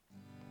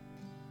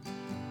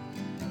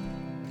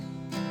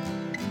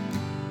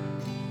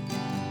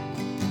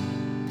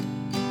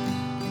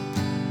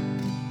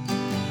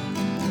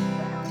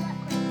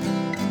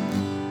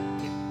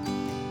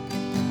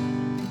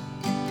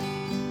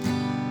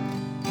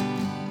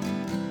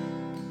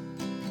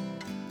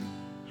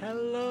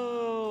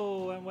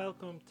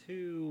welcome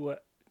to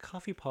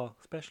Coffee Pot,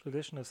 special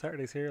edition of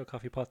Saturday Cereal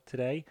Coffee Pot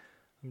today.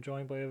 I'm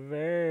joined by a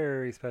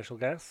very special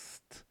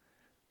guest. Do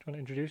you want to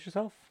introduce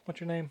yourself? What's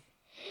your name?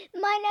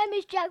 My name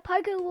is Jack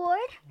Parker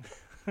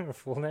Ward.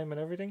 Full name and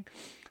everything.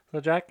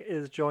 So Jack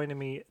is joining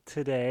me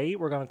today.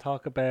 We're going to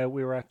talk about,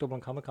 we were at Dublin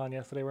Comic Con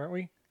yesterday, weren't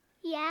we?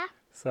 Yeah.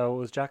 So it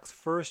was Jack's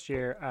first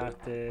year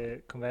at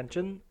the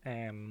convention,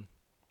 and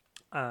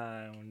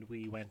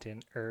we went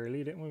in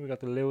early, didn't we? We got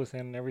the Lewis in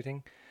and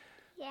everything.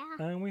 Yeah.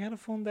 And we had a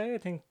fun day, I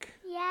think.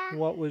 Yeah.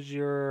 What was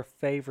your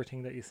favourite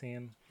thing that you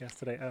seen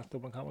yesterday at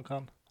Dublin Comic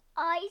Con?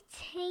 I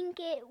think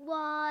it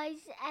was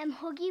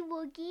Huggy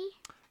Wuggy.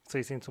 So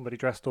you seen somebody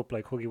dressed up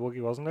like Huggy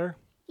Wuggy, wasn't there?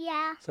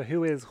 Yeah. So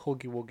who is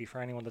Huggy Wuggy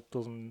for anyone that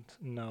doesn't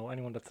know,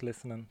 anyone that's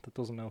listening that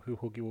doesn't know who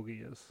Huggy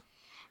Wuggy is?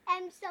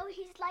 So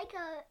he's like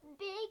a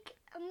big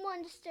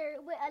monster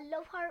with a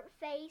love heart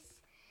face.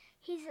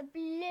 He's a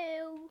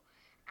blue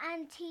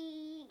and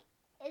he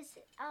is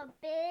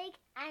big,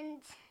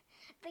 and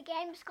the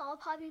game's called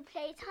Poppy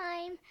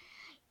Playtime.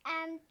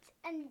 And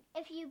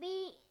if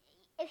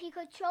you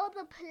control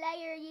the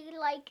player, you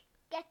like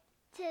get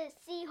to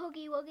see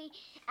Huggy Wuggy,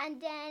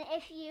 and then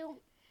if you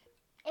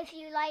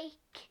like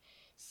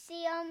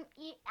see him,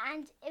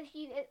 and if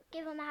you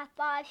give him a high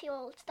five,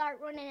 he'll start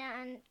running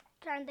and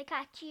trying to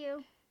catch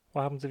you.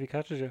 What happens if he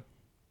catches you?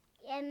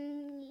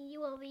 You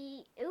will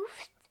be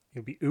oofed.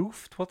 You'll be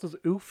oofed? What does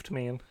oofed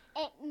mean?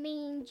 It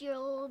means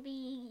you'll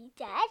be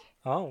dead.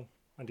 Oh,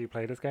 and do you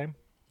play this game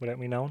without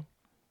me knowing?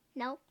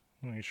 No,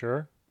 Are you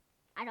sure?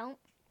 I don't.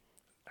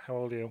 How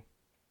old are you?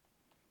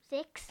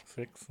 6.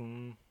 6,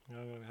 and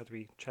I had to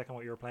be checking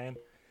what you were playing.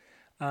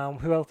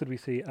 Who else did we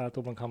see at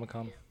Dublin Comic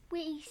Con?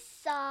 We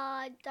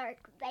saw Darth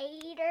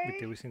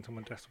Vader. We seen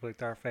someone dressed up like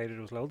Darth Vader.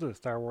 There was loads of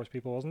Star Wars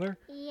people, wasn't there?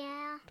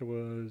 Yeah. There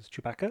was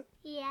Chewbacca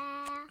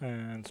Yeah.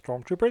 and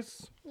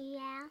Stormtroopers.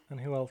 Yeah. And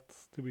who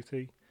else did we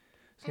see?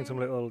 Seen the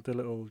little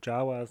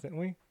Jawas, didn't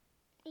we?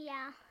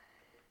 Yeah.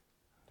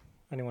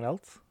 Anyone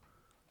else?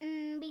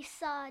 We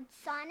saw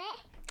Sonic.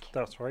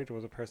 That's right. There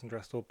was a person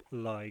dressed up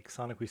like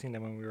Sonic. We seen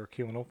them when we were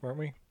queuing up, weren't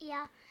we?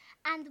 Yeah.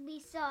 And we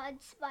saw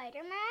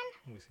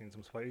Spider-Man. We seen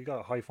some Spider. You got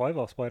a high five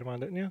off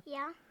Spider-Man, didn't you?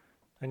 Yeah.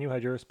 And you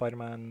had your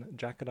Spider-Man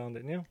jacket on,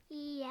 didn't you?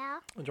 Yeah.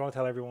 And do you want to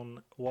tell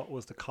everyone what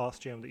was the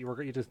costume that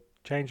you just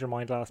changed your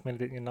mind last minute,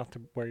 didn't you, not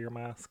to wear your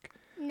mask?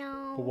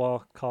 No. But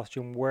what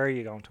costume were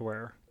you going to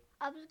wear?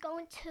 I was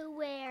going to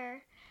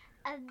wear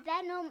a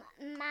Venom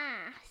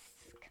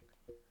mask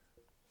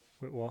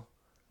With what?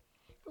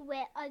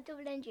 with a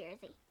Dublin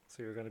jersey.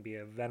 So you're going to be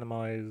a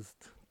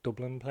Venomized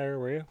Dublin player,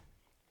 were you?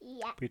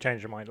 Yeah. But you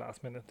changed your mind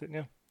last minute, didn't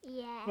you?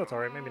 Yeah. That's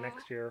alright. Maybe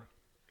next year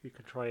you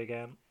could try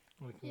again.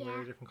 We can wear a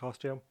Yeah. different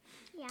costume.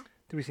 Yeah.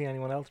 Did we see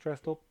anyone else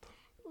dressed up?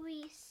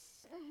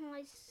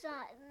 I saw,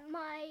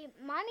 my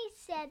mommy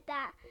said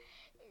that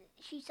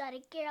she saw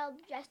the girl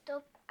dressed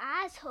up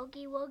as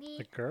Huggy Wuggy.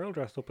 The girl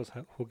dressed up as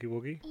Huggy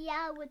Wuggy.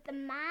 Yeah, with the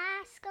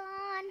mask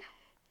on.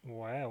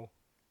 Wow.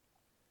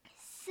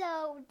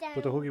 So then.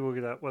 But the Huggy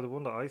Wuggy, the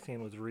one that I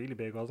seen was really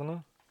big, wasn't it?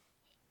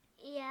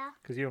 Yeah.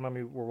 Because you and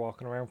Mummy were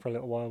walking around for a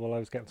little while I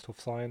was getting stuff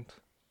signed.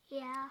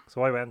 Yeah.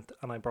 So I went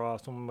and I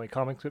brought some of my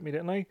comics with me,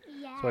 didn't I?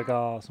 Yeah. So I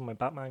got some of my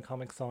Batman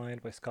comics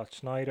signed by Scott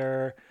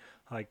Schneider.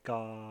 I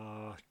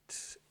got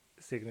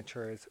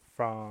signatures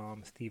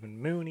from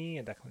Stephen Mooney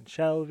and Declan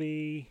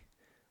Shelby.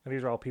 And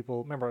these are all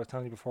people, remember I was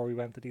telling you before we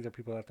went that these are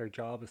people that their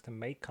job is to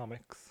make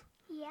comics.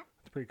 Yeah.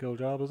 It's a pretty cool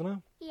job, isn't it?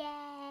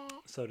 Yeah.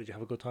 So did you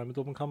have a good time at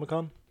Dublin Comic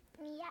Con?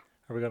 Yeah.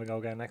 Are we going to go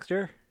again next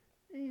year?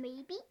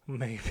 Maybe.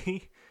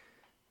 Maybe.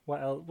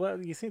 What else?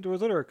 Well, you see, there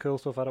was other cool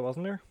stuff at it,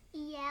 wasn't there?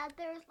 Yeah,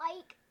 there's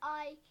like,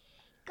 I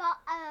got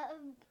a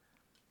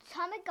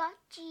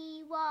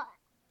Tamagotchi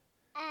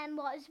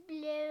was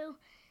blue,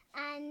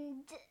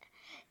 and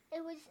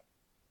it was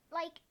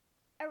like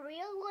a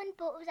real one,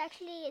 but it was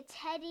actually a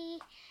teddy,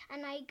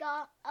 and I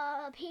got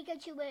a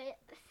Pikachu with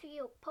a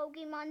few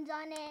Pokemons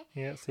on it.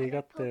 Yeah, so you and a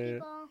got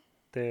Pokeball.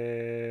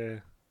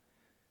 the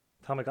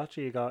Tamagotchi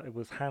you got, it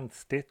was hand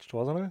stitched,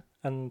 wasn't it?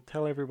 And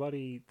tell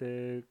everybody,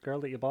 the girl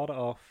that you bought it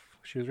off,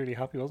 she was really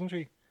happy, wasn't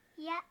she?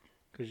 Yeah.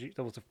 Because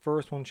that was the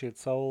first one she had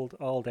sold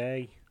all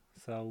day.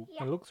 So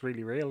Yeah. it looks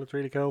really real. It's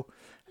really cool.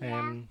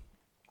 Yeah.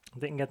 I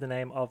didn't get the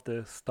name of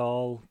the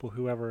stall, but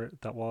whoever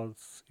that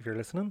was, if you're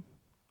listening,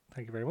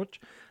 thank you very much.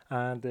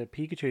 And the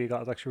Pikachu you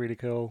got is actually really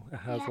cool. It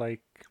has Yeah.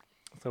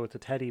 so it's a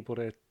teddy, but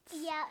it's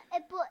Yeah,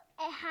 but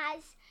it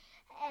has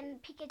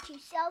Pikachu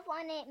Self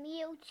on it,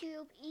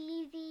 Mewtwo,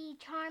 Eevee,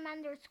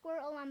 Charmander,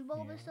 Squirtle, and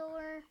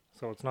Bulbasaur.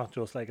 so it's not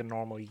just like a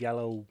normal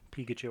yellow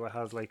Pikachu. It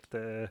has like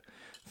the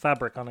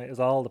fabric on it is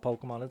all the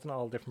Pokemon. It's not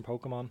all different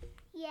Pokemon.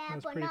 Yeah,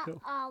 That's but pretty not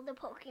cool. all the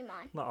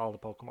Pokemon. Not all the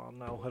Pokemon.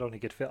 No, I don't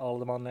think it'd fit all of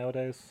them on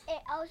nowadays.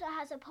 It also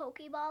has a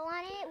Pokeball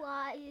on it.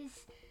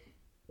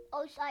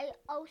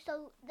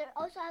 There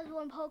also has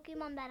one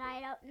Pokemon that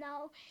I don't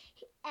know.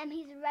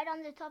 He's red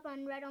on the top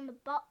and red on the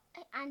bottom,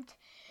 and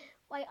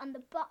white on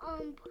the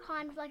bottom,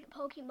 kind of like a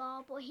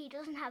Pokeball, but he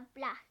doesn't have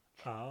black.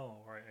 Oh,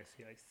 right.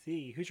 I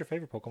see. Who's your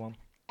favorite Pokemon?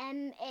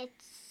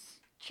 It's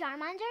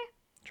Charmander.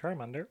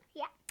 Charmander.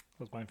 Yeah.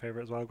 Was my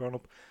favorite as well growing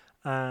up.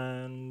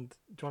 And do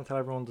you want to tell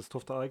everyone the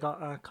stuff that I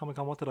got at Comic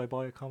Con? What did I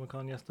buy at Comic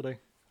Con yesterday?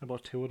 I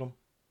bought 2 of them.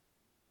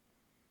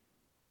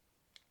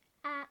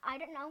 I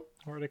don't know.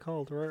 What are they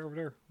called? They're right over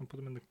there. I'll put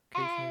them in the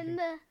case. And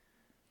everything.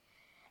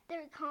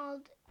 They're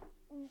called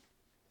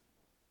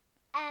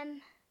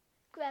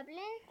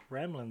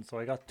Gremlins. So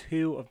I got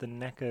 2 of the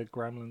NECA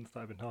Gremlins that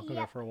I've been talking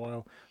about for a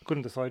while. I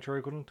couldn't decide, sure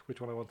I couldn't, which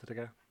one I wanted to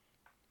get.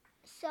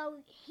 So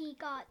he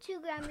got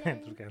 2 Ended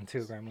gremlins. up getting 2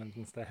 Gremlins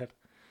instead.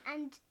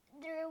 And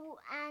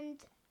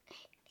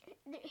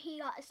he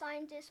got a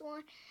scientist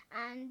one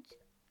and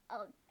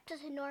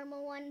just a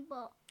normal one,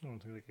 but I don't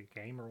think like a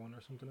gamer one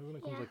or something, isn't it?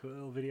 It comes Yeah. like a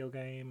little video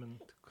game and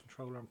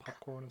controller and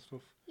popcorn and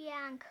stuff.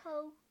 yeah, and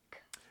Coke.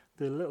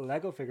 The little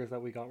Lego figures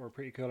that we got were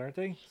pretty cool, aren't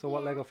they? So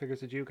what Yeah. Lego figures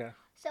did you get?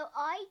 So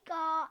I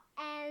got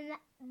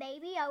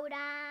Baby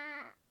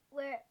Yoda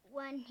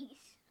when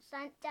he's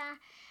Santa,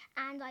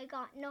 and I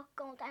got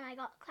Knuckles, and I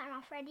got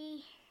Clown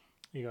Freddy.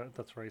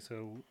 That's right.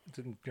 So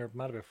you're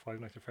mad about Five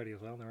Nights at Freddy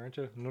as well, now, aren't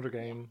you? Another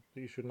game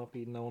that you should not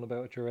be known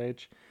about at your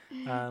age.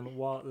 And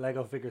what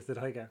Lego figures did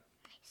I get?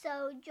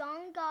 So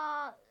John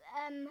got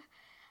Do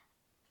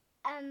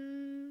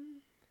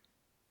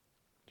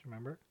you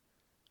remember?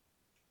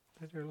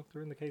 There, look,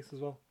 they're in the case as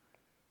well.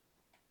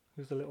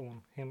 Who's the little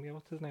one? Him? Yeah,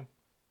 what's his name?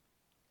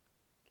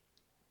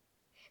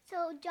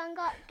 So John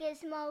got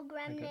Gizmo,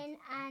 Gremlin,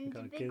 and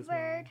got Big Gizmo.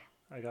 Bird.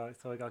 I got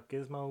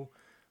Gizmo,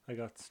 I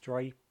got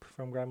Stripe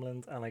from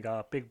Gremlins, and I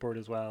got Big Bird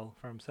as well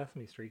from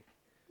Sesame Street.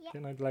 Yeah.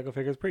 Didn't I? The Lego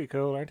figures pretty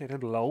cool, aren't they? They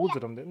had loads Yeah.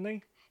 of them, didn't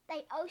they?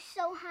 They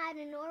also had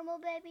a normal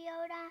Baby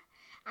Yoda,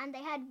 and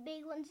they had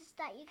big ones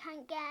that you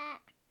can't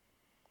get.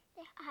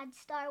 They had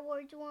Star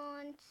Wars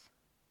ones.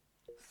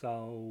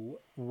 So,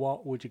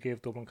 what would you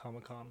give Dublin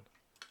Comic Con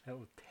out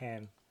of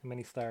 10? How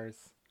many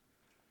stars?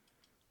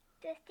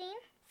 15?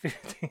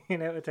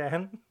 15 out of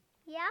 10?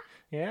 Yeah.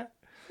 Yeah?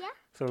 Yeah.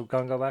 So,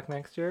 gonna go back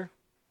next year?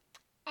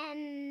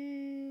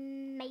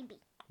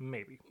 Maybe.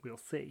 Maybe. We'll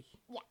see.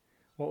 Yeah.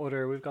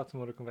 We've got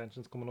some other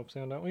conventions coming up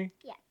soon, don't we?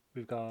 Yeah.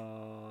 There's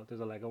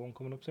a Lego one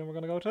coming up soon we're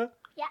going to go to.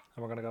 Yeah.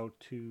 And we're going to go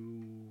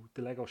to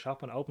the Lego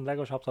shop and open.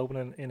 Lego shop's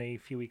opening in a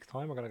few weeks'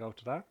 time. We're going to go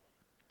to that.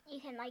 You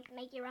can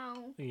make your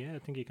own. Yeah, I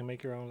think you can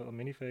make your own little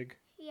minifig.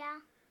 Yeah.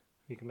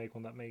 You can make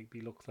one that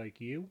maybe looks like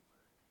you,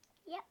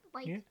 Yep.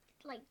 Yeah.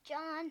 Like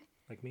John,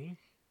 like me,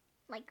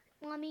 like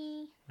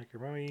Mommy, like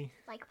your mummy,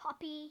 like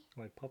Poppy.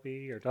 like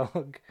Puppy or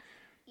dog.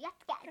 You have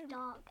to get a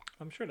dog.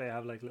 I'm sure they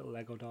have like little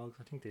Lego dogs.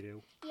 I think they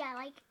do. Yeah,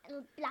 like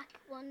a black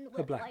one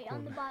with black white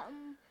on the one.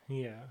 bottom.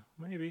 Yeah,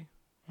 maybe.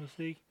 We'll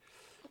see.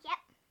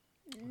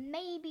 Yep.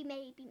 Maybe.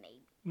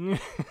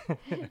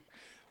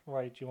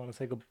 Right, do you want to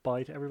say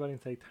goodbye to everybody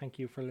and say thank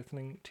you for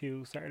listening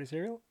to Saturday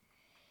Serial?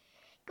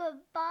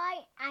 Goodbye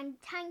and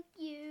thank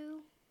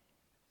you.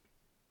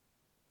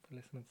 For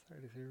listening to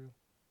Saturday Serial?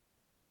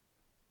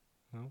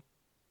 No?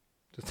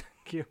 Just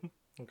thank you?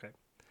 Okay.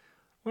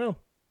 Well,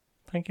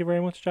 thank you very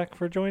much, Jack,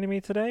 for joining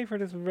me today for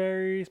this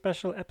very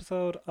special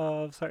episode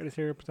of Saturday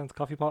Serial Presents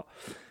Coffee Pot.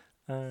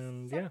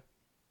 And yeah.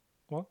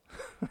 What?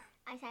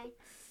 I said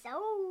so.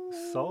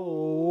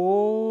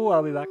 So,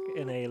 I'll be back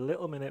in a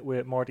little minute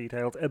with more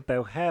details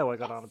about how I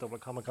got on at Dublin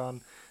Comic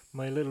Con,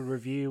 my little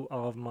review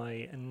of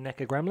my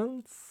NECA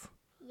Gremlins,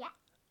 Yeah.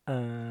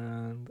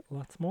 and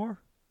lots more.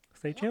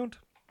 Stay tuned.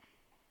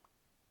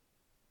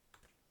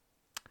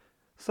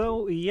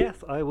 So,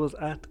 yes, I was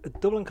at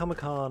Dublin Comic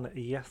Con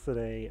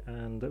yesterday,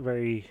 and a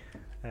very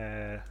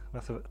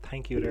massive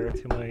thank you there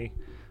to my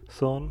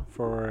son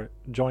for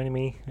joining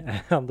me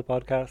on the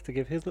podcast to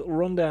give his little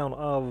rundown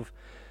of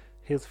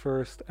his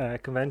first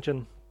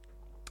convention.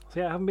 So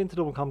yeah, I haven't been to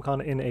Dublin Comic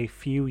Con in a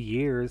few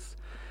years.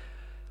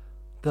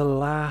 The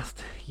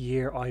last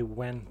year I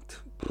went,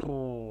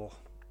 I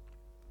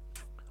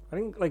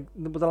think like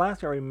the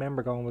last year I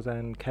remember going was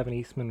when Kevin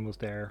Eastman was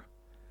there.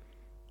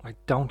 I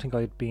don't think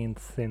I'd been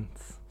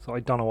since, so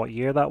I don't know what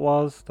year that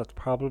was. That's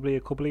probably a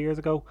couple of years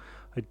ago.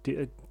 I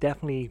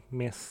definitely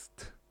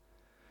missed,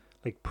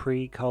 like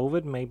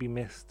pre-COVID, maybe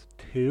missed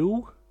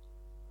 2.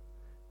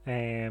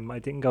 I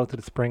didn't go to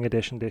the spring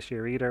edition this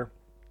year either.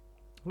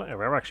 I've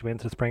never actually been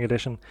to the spring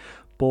edition,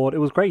 but it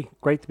was great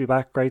to be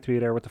back, great to be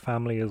there with the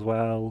family as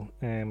well.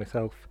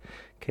 Myself,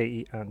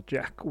 Katie and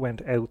Jack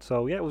went out,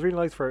 so yeah, it was really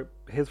nice for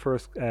his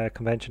first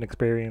convention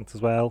experience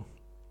as well.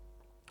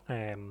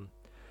 Getting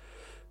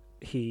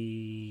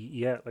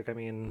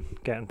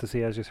to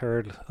see, as you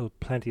heard,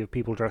 plenty of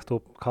people dressed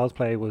up.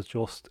 Cosplay was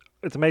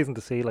it's amazing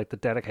to see like the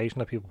dedication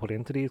that people put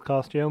into these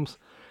costumes,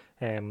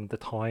 the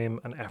time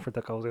and effort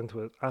that goes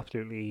into it,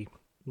 absolutely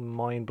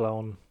mind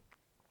blown.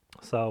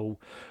 So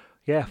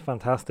yeah,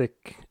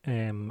 fantastic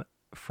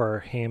for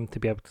him to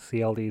be able to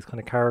see all these kind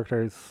of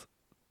characters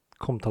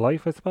come to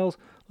life, I suppose. A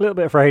little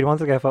bit afraid he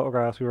wanted to get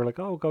photographs. We were like,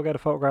 oh, go get a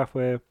photograph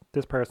with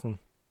this person.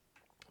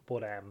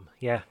 But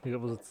yeah, it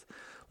was a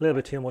little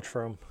bit too much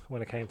for him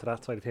when it came to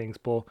that side of things.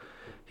 But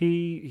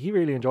he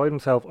really enjoyed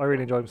himself. I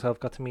really enjoyed myself.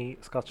 Got to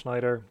meet Scott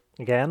Schneider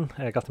again.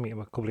 I got to meet him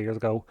a couple of years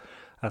ago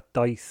at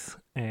DICE.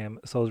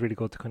 So it was really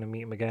good to kind of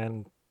meet him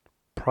again.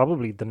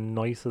 Probably the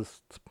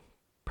nicest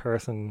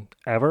person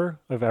I've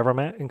ever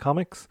met in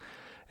comics.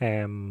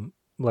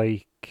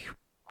 Like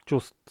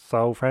just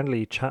so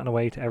friendly, chatting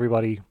away to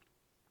everybody,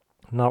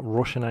 not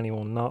rushing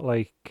anyone, not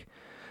like,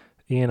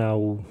 you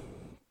know,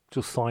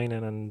 just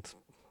signing and,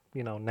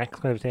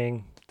 next kind of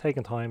thing,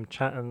 taking time,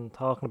 chatting,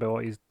 talking about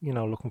what he's,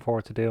 looking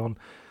forward to doing.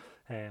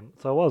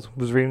 So it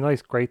was really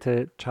nice, great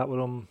to chat with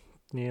him,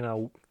 you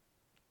know,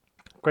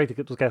 great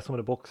to just get some of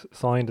the books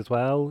signed as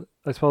well.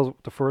 I suppose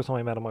the first time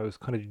I met him, I was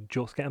kind of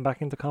just getting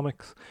back into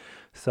comics,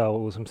 so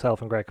it was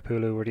himself and Greg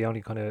Capullo were the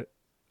only kind of,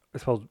 I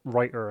suppose,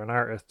 writer and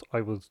artist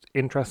I was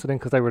interested in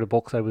because they were the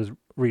books I was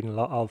reading a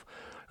lot of.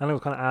 And it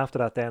was kind of after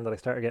that then that I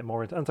started getting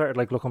more into and started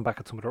like looking back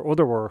at some of their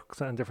other works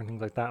and different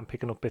things like that and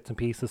picking up bits and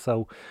pieces.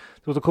 So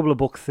there was a couple of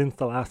books since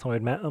the last time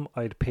I'd met him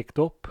I'd picked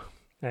up.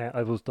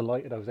 I was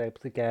delighted I was able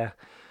to get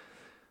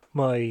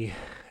my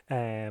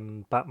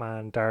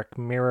Batman Dark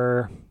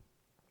Mirror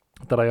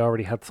that I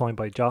already had signed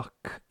by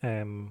Jock,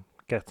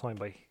 get signed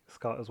by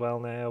Scott as well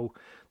now.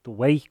 The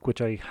Wake,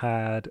 which I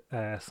had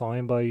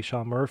signed by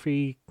Sean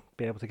Murphy,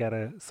 be able to get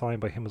a signed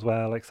by him as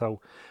well. Like,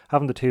 so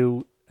having the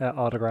two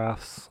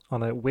autographs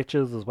on it,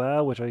 Witches as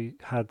well, which I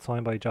had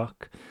signed by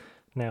Jock,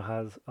 now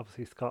has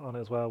obviously Scott on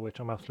it as well, which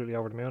I'm absolutely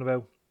over the moon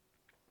about.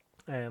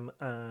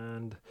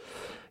 And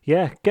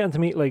yeah, getting to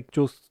meet like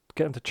just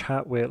getting to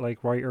chat with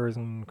like writers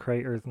and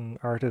creators and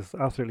artists,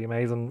 absolutely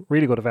amazing.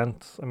 Really good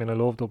events. I mean, I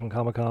love Dublin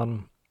Comic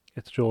Con.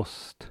 It's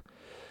just,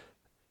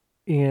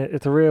 yeah,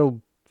 it's a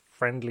real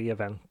friendly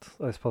event.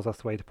 I suppose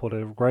that's the way to put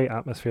it. Great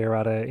atmosphere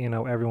at it.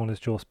 Everyone is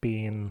just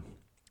being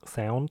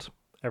sound.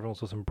 Everyone's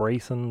just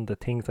embracing the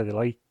things that they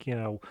like.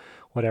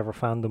 Whatever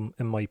fandom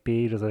it might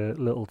be. There's a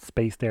little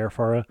space there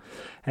for it.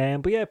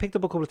 But yeah, I picked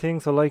up a couple of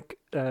things. So like,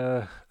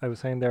 I was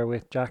saying there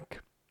with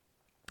Jack,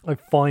 I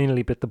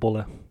finally bit the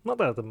bullet. Not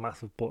that it's a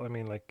massive but. I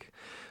mean, like,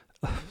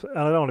 and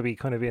I don't want to be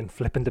kind of being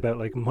flippant about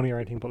like money or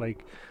anything, but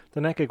like the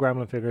NECA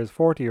Gremlin figures,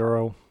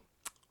 €40.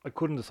 I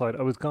couldn't decide.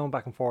 I was going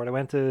back and forth. I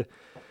went to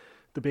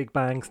the Big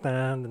Bang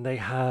stand and they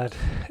had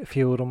a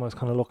few of them. I was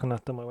kind of looking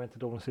at them. I went to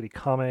Dublin City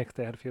Comics.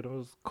 They had a few of them. There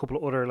was a couple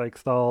of other like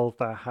stalls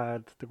that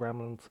had the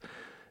Gremlins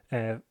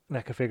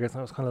NECA figures, and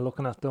I was kind of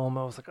looking at them.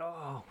 I was like,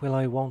 oh, will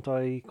I, won't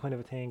I, kind of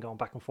a thing, going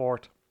back and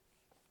forth.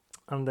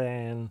 And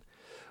then,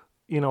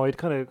 I'd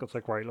kind of was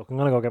like, right, look, I'm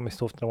going to go get my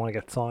stuff that I want to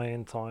get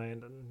signed.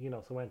 And,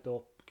 so I went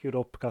up, queued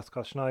up, got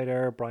Scott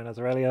Schneider, Brian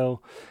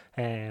Azzarello,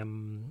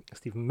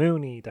 Stephen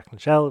Mooney,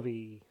 Declan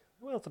Shelby.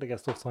 Who else did I get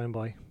stuff signed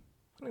by? I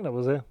think that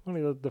was it.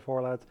 Only the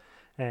four lads.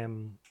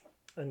 And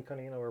kind of,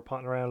 we were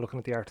potting around looking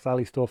at the Artist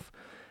Alley stuff.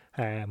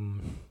 Had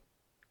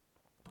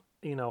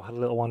a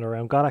little wander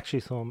around. Got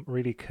actually some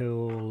really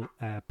cool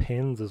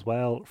pins as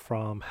well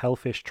from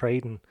Hellfish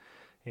Trading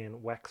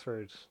in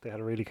Wexford. They had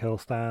a really cool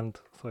stand,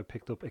 so I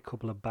picked up a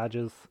couple of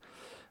badges.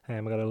 I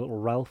got a little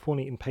Ralph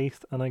Funny and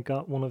paste, and I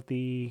got one of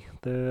the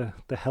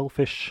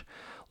Hellfish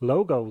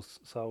logos.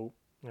 So,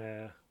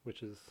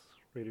 which is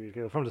really, really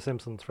cool, from The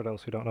Simpsons, for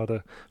those who don't know,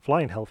 the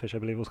flying hellfish I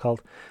believe it was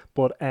called.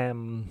 But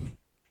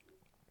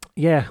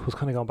yeah, was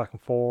kind of going back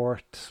and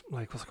forth,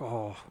 like, was like,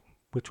 oh,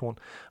 which one?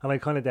 And I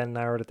kind of then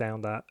narrowed it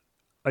down that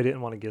I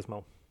didn't want a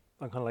Gizmo.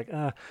 I'm kind of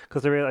like,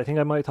 because I think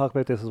I might talk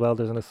about this as well.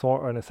 There's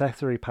an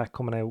accessory pack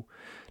coming out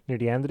near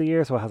the end of the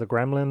year, so it has a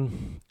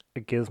Gremlin,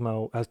 a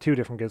Gizmo, it has two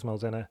different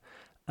Gizmos in it,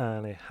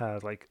 and it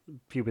has like a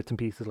few bits and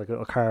pieces, like a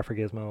little car for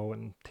Gizmo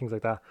and things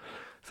like that.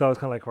 So I was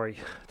kind of like, right,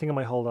 I think I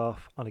might hold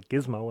off on a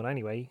Gizmo and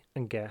anyway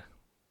and get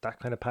that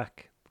kind of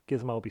pack.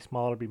 Gizmo will be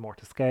smaller, be more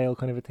to scale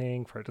kind of a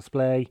thing for a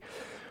display.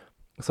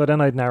 So then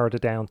I'd narrowed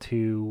it down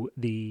to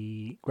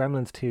the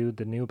Gremlins 2,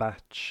 the new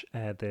batch,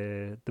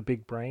 the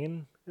Big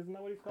Brain, isn't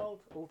that what he's called?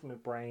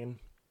 Ultimate Brain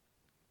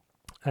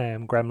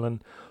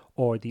Gremlin,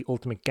 or the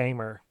Ultimate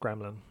Gamer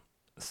Gremlin.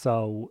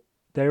 So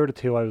they were the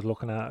two I was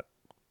looking at.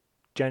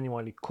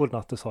 Genuinely could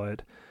not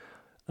decide.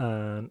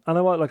 And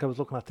I was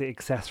looking at the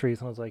accessories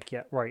and I was like,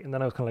 yeah, right. And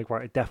then I was kind of like,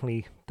 right,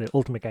 definitely the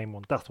Ultimate Game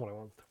one. That's what I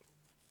wanted.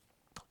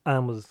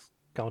 And was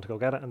going to go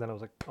get it. And then I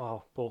was like,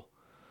 oh, but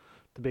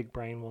the Big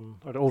Brain one,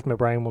 or the Ultimate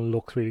Brain one,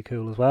 looks really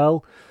cool as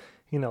well.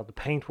 The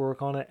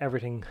paintwork on it,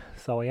 everything.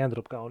 So I ended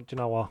up going, do you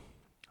know what?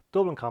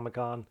 Dublin Comic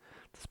Con,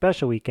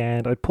 special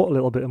weekend. I put a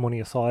little bit of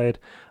money aside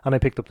and I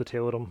picked up the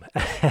two of them.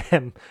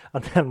 And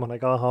then when I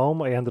got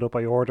home, I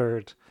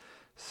ordered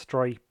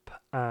Stripe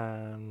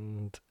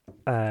and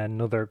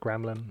another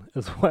Gremlin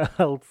as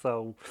well.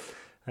 So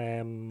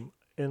in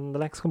the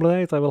next couple of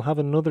days I will have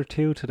another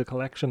two to the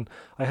collection.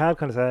 I had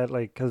kind of said,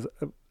 like, because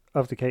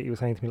obviously Katie was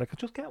saying to me, like,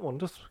 just get one,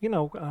 just, and I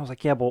was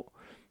like, yeah, but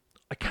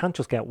I can't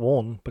just get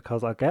one,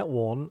 because I'll get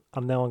one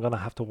and now I'm gonna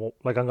have to,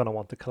 like, I'm gonna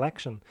want the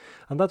collection.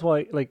 And that's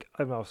why, like,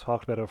 I've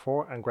talked about it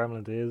before, and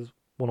Gremlins is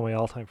one of my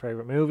all-time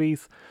favorite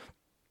movies.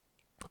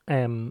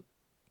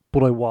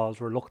 But I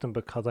was reluctant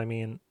because, I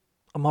mean,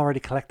 I'm already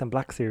collecting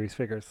Black Series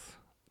figures.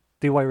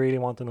 Do I really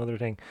want another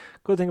thing?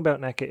 Good thing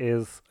about NECA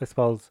is, I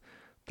suppose,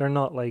 they're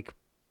not like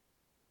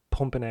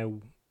pumping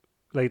out,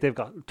 like, they've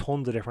got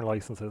tons of different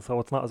licenses, so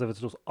it's not as if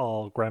it's just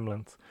all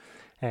Gremlins.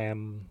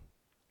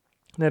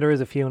 Now there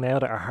is a few now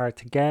that are hard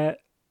to get,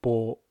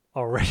 but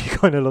already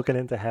kind of looking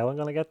into how I'm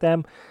gonna get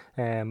them.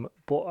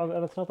 But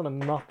and it's not that I'm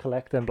not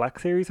collecting Black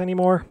Series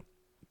anymore.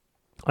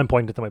 I'm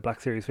pointing to my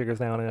Black Series figures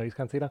now, and I know you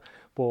can't see that.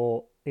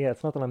 But yeah,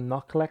 it's not that I'm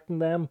not collecting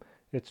them.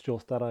 It's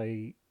just that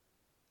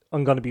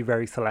I'm going to be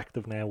very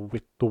selective now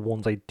with the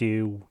ones I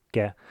do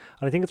get.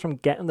 And I think it's from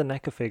getting the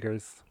NECA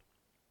figures,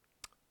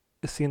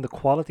 seeing the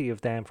quality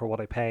of them for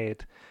what I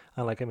paid.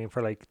 And like, I mean,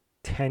 for like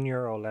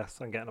 €10 less,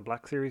 I'm getting a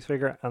Black Series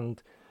figure.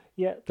 And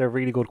yeah, they're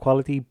really good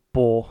quality.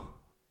 But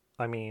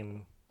I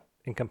mean,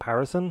 in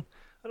comparison,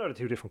 I know they're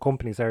two different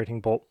companies, everything.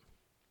 But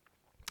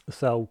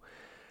so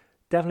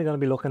definitely going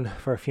to be looking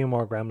for a few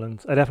more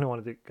Gremlins. I definitely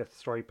wanted to get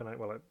Stripe, and I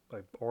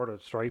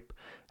ordered Stripe.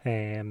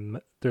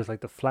 There's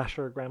like the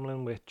Flasher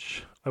Gremlin,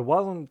 which I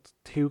wasn't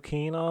too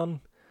keen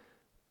on,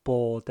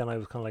 but then I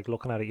was kind of like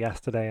looking at it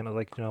yesterday, and I was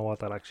like, you know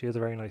what, that actually is a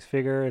very nice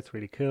figure. It's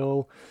really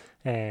cool.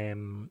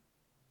 The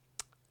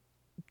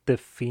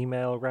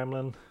female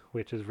Gremlin,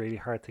 which is really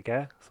hard to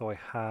get, so I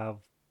have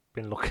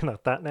been looking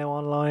at that now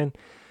online.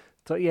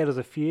 So yeah, there's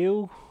a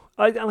few.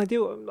 I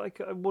do like.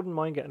 I wouldn't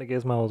mind getting a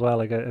Gizmo as well,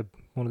 like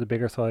one of the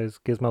bigger size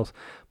Gizmos.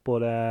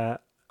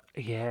 But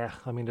yeah,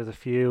 I mean, there's a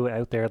few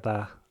out there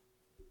that,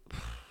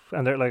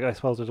 and they're like, I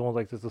suppose there's ones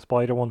like there's the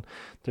spider one,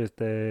 there's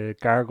the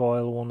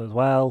gargoyle one as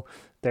well.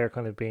 They're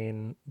kind of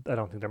being. I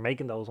don't think they're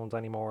making those ones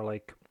anymore.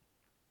 Like,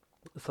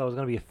 so there's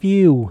going to be a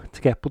few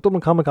to get. But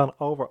Dublin Comic Con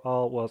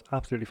overall was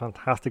absolutely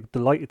fantastic.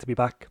 Delighted to be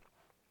back.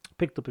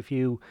 Picked up a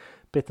few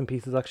bits and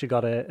pieces. Actually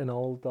got an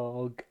Old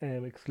Dog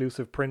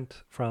exclusive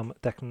print from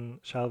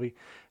Declan Shalvey,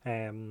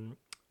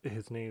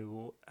 his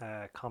new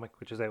comic,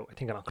 which is out I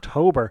think in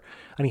October,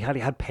 and he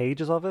had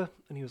pages of it,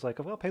 and he was like,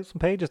 "I've got some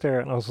pages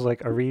there," and I was just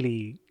like, "I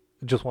really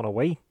just want to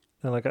wait,"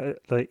 and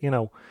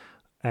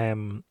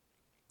um,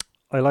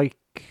 I like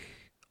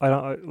I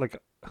don't like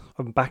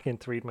I'm back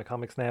into reading my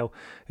comics now.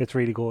 It's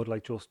really good,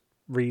 like just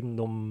reading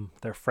them,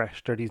 they're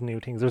fresh, they're these new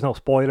things, there's no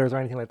spoilers or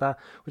anything like that,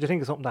 which I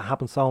think is something that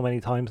happens so many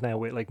times now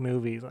with like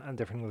movies and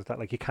different things like that.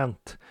 Like, you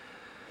can't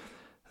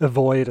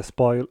avoid a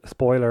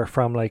spoiler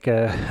from like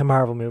a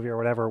Marvel movie or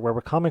whatever, where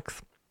with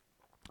comics,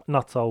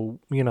 not so,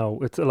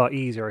 it's a lot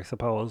easier, I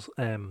suppose,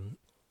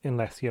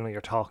 unless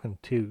you're talking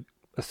to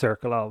a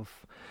circle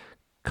of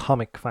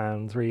comic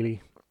fans,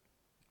 really.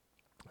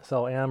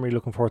 So I am really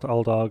looking forward to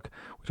Old Dog,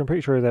 which I'm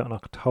pretty sure is out in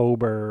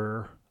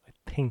October,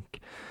 I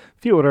think.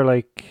 A few other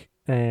like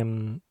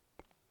what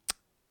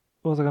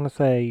was I gonna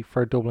say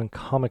for Dublin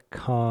Comic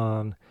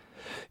Con?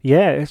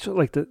 Yeah, it's just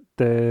like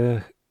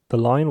the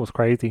line was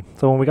crazy.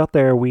 So when we got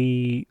there,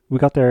 we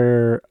got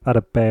there at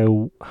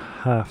about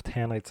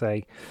 10:30, I'd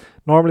say.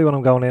 Normally when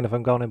I'm going in, if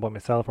I'm going in by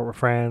myself or with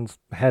friends,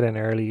 head in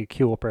early,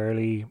 queue up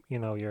early.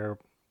 You're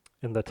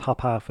in the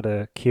top half of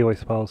the queue, I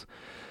suppose.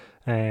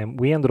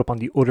 We ended up on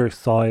the other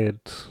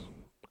side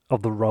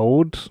of the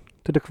road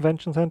to the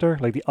convention centre,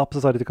 like the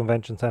opposite side of the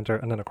convention centre,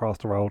 and then across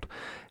the road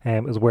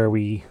is where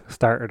we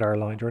started our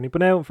line journey. But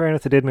now, in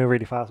fairness, it did move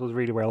really fast. It was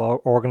really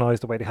well organised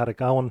the way they had it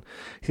going.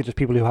 You see, there's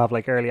people who have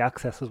like early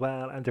access as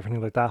well and different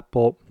things like that.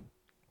 But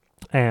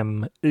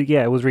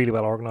yeah, it was really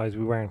well organised.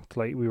 We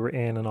were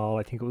in and all.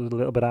 I think it was a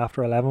little bit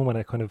after 11 when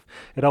it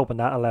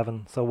opened at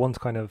 11. So once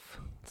kind of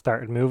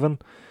started moving,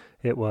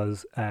 it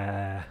was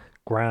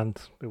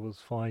grand. It was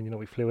fine.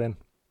 We flew in.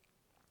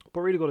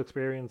 But really good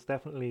experience.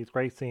 Definitely, it's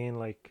great seeing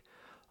like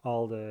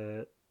all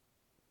the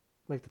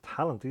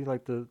talent, these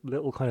like the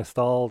little kind of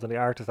stalls and the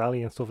artist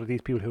alley and stuff, like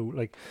these people who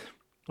like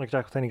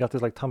Jack was saying, he got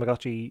this like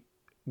Tamagotchi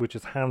which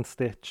is hand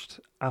stitched,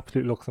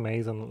 absolutely looks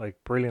amazing,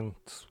 like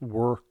brilliant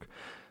work,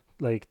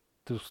 like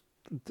just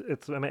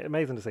it's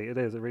amazing to see. It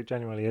really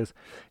genuinely is.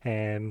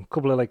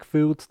 Couple of like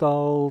food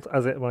stalls,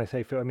 when I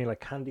say food I mean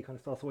like candy kind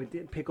of stuff, so I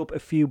did pick up a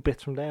few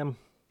bits from them.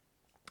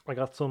 I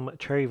got some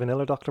cherry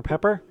vanilla Dr.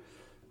 Pepper.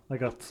 I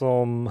got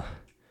some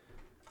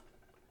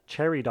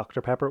cherry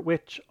Dr. Pepper,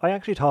 which I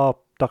actually thought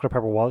Dr.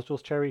 Pepper was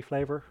just cherry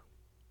flavour.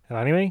 And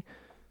anyway,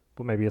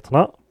 but maybe it's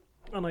not.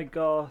 And I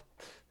got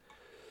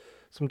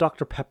some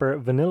Dr. Pepper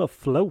vanilla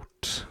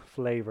float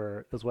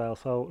flavour as well.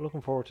 So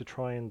looking forward to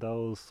trying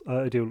those.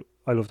 I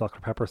love Dr.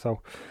 Pepper,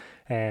 so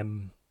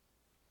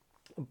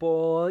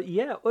but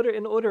yeah,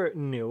 in other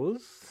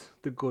news,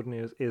 the good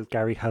news is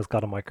Gary has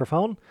got a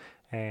microphone.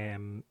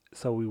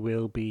 So we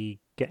will be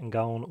getting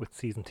going with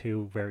season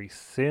 2 very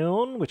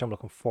soon, which I'm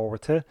looking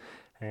forward to.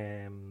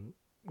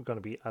 We're going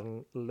to be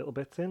adding little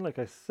bits in. Like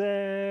I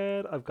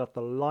said, I've got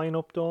the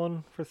lineup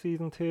done for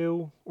season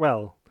 2.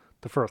 Well,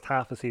 the first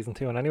half of season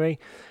 2, and anyway,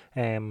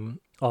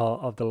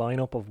 of the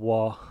lineup of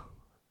what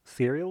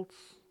serials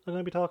I'm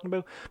going to be talking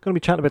about. I'm going to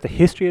be chatting about the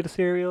history of the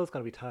serials. I'm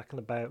going to be talking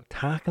about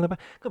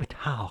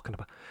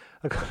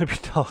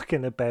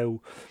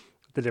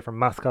the different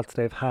mascots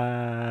they've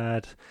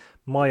had,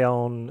 my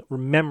own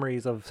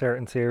memories of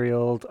certain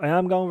serials. I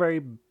am going very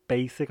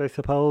basic, I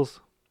suppose,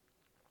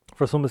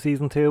 for some of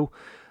season 2.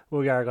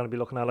 We are going to be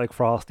looking at like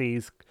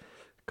Frosties,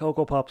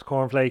 Cocoa Pops,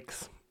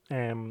 cornflakes,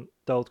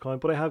 those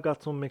kind. But I have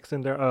got some mixed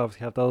in there. I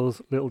obviously have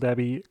those Little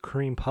Debbie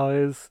cream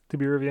pies to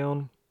be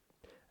reviewing.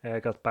 I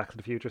got Back to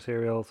the Future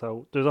cereal.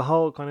 So there's a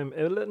whole kind of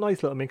a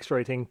nice little mixture,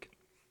 I think.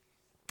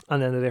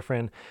 And then the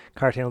different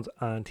cartoons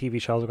and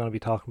TV shows we're going to be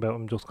talking about.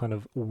 I'm just kind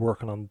of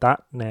working on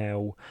that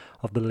now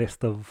of the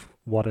list of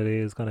what it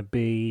is going to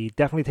be.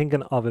 Definitely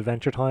thinking of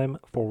Adventure Time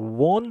for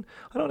one.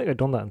 I don't think I've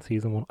done that in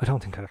season one. I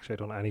don't think I've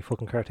done any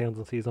fucking cartoons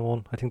in season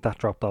one. I think that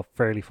dropped off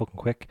fairly fucking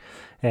quick.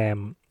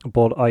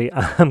 But I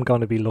am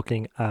going to be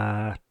looking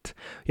at,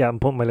 I'm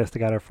putting my list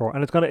together for,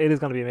 and it is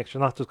going to be a mixture.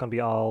 Not just going to be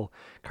all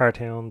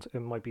cartoons. It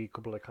might be a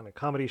couple of kind of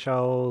comedy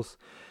shows,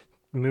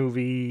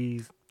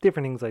 movies,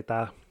 different things like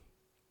that.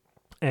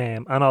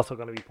 And also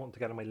going to be putting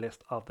together my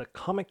list of the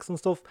comics and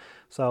stuff.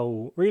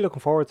 So really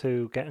looking forward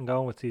to getting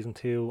going with season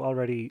 2.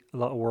 Already a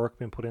lot of work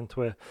being put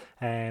into it.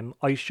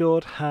 I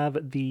should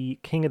have the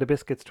King of the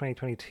Biscuits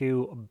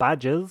 2022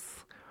 badges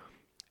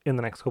in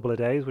the next couple of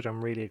days, which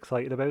I'm really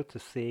excited about to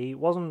see.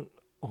 Wasn't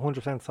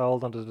 100%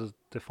 sold on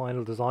the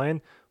final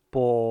design,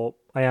 but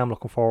I am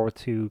looking forward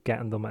to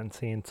getting them and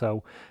seeing.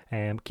 So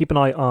keep an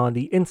eye on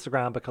the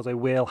Instagram, because I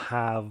will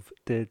have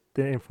the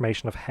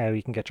information of how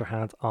you can get your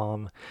hands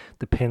on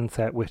the pin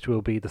set, which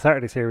will be the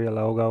Saturday Cereal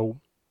logo,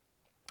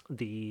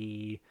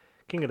 the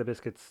King of the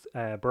Biscuits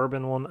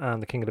bourbon one,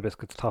 and the King of the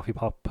Biscuits Toffee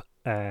Pop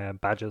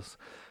badges.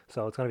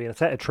 So it's going to be in a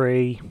set of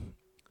 3,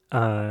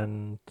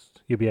 and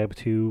you'll be able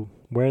to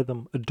wear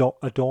them,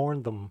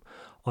 adorn them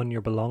on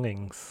your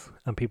belongings,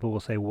 and people will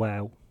say,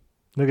 wow,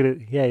 look at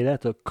it. Yeah,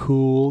 that's a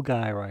cool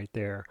guy right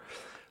there.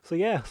 So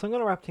yeah, so I'm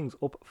going to wrap things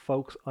up,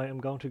 folks. I'm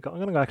going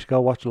to actually go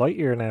watch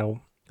Lightyear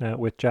now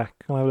with Jack.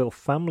 I'm going to have a little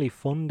family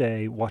fun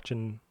day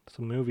watching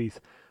some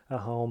movies at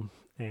home.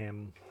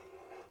 And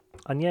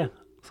yeah,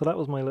 so that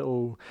was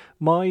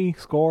my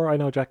score. I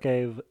know Jack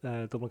gave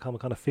Dublin Comic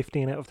Con a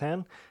 15 out of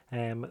 10.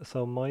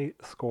 So my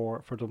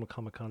score for Dublin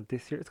Comic Con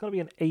this year, it's going to be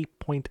an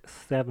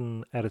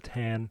 8.7 out of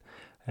 10.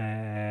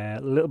 A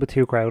little bit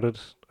too crowded,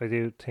 I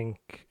do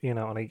think, and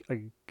I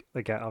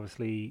get,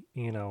 obviously,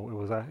 it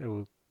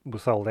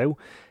was sold out,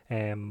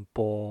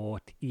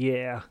 but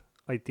yeah,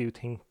 I do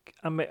think,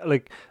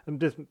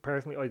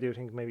 personally, I do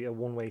think maybe a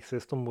one-way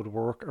system would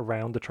work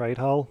around the trade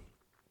hall.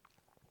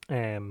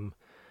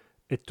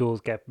 It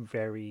does get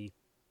very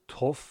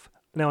tough.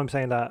 Now, I'm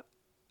saying that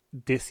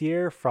this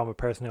year from a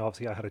person who,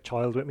 obviously, I had a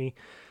child with me.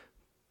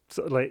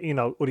 So,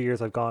 other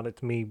years I've gone,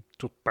 it's me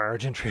just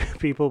barging through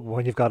people. But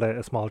when you've got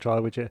a small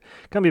child with you,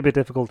 it can be a bit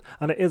difficult.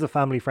 And it is a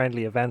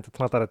family-friendly event. It's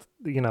not that it's,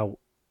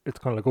 it's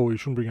kind of like, oh, you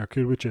shouldn't bring your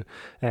kid with you.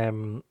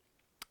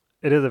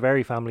 It is a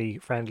very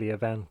family-friendly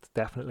event,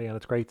 definitely. And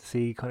it's great to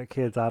see kind of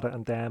kids at it.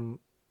 And them,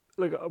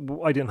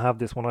 I didn't have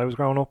this when I was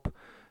growing up,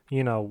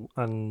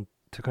 and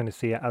to kind of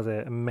see it as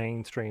a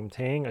mainstream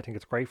thing. I think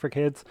it's great for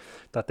kids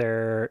that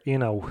they're,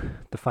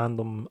 the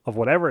fandom of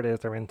whatever it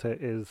is they're into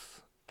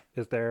is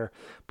there.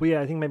 But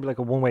yeah, I think maybe like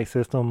a one-way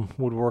system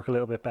would work a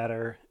little bit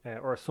better,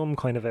 or some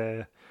kind of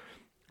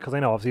because I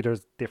know obviously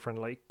there's different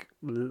like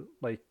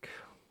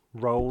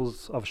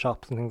rows of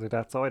shops and things like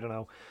that, so I don't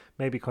know,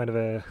 maybe kind of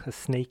a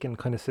snaking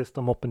kind of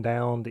system up and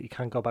down that you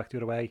can't go back the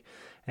other way.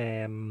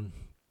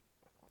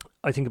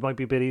 I think it might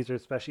be a bit easier,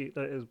 especially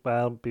as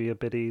well, be a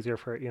bit easier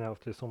for, if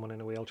there's someone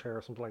in a wheelchair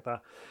or something like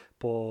that.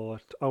 But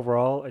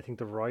overall, I think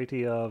the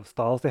variety of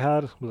stalls they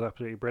had was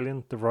absolutely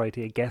brilliant. The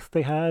variety of guests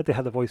they had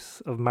the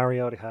voice of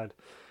Mario, they had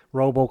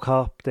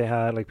RoboCop, they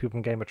had like people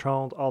from Game of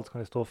Thrones, all this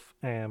kind of stuff.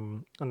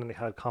 And then they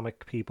had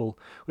comic people.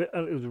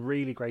 And it was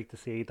really great to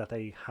see that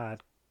they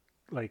had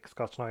like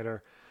Scott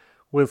Snyder,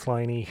 Will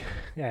Sliney,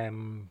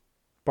 Brian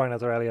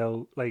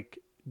Azzarello, like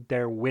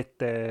they're with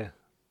the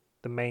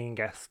main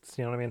guests,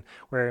 you know what I mean?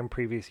 Where in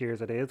previous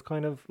years it is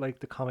kind of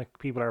like the comic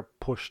people are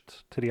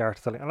pushed to the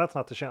Artist Alley. And that's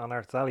not to shit on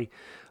Artist Alley,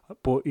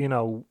 but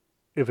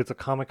if it's a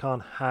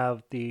Comic-Con,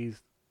 have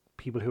these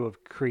people who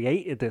have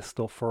created this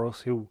stuff for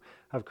us, who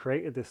have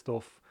created this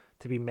stuff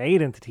to be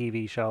made into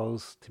TV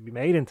shows, to be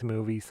made into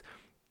movies,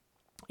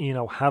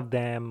 have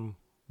them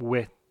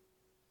with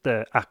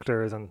the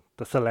actors and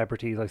the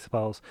celebrities, I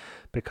suppose.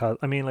 Because,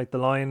 I mean, like the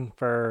line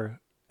for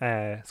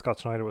Scott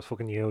Snyder was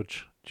fucking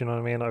huge. Do you know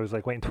what I mean? I was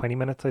like waiting 20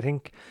 minutes, I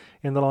think,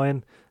 in the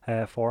line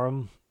for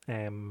him.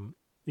 And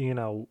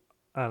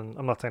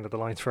I'm not saying that the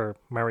lines for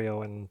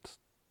Mario and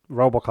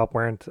RoboCop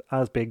weren't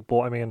as big,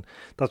 but I mean,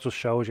 that just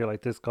shows you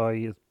like this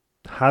guy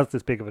has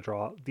this big of a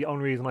draw. The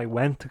only reason I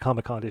went to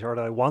Comic-Con this year, or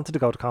that I wanted to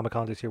go to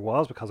Comic-Con this year,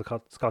 was because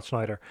of Scott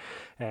Snyder.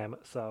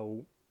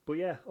 But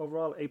yeah,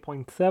 overall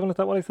 8.7, is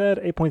that what I said?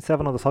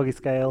 8.7 on the soggy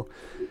scale.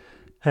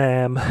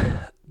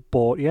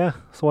 But yeah,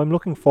 so I'm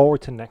looking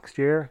forward to next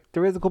year.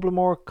 There is a couple of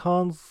more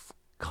conventions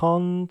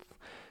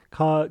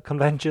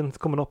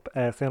coming up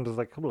soon. There's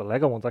like a couple of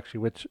Lego ones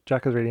actually, which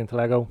Jack is really into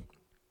Lego,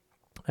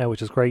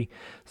 which is great.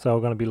 So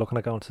we're going to be looking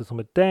at going to some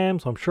of them.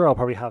 So I'm sure I'll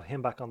probably have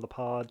him back on the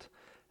pod.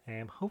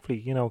 Hopefully,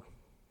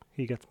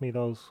 he gets me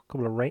those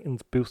couple of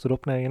ratings boosted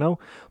up now,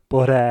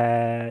 But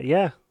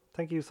yeah,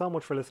 thank you so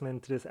much for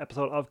listening to this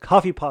episode of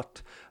Coffee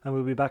Pot, and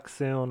we'll be back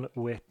soon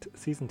with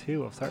season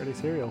 2 of Saturday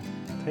Cereal.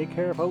 Take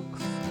care,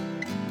 folks.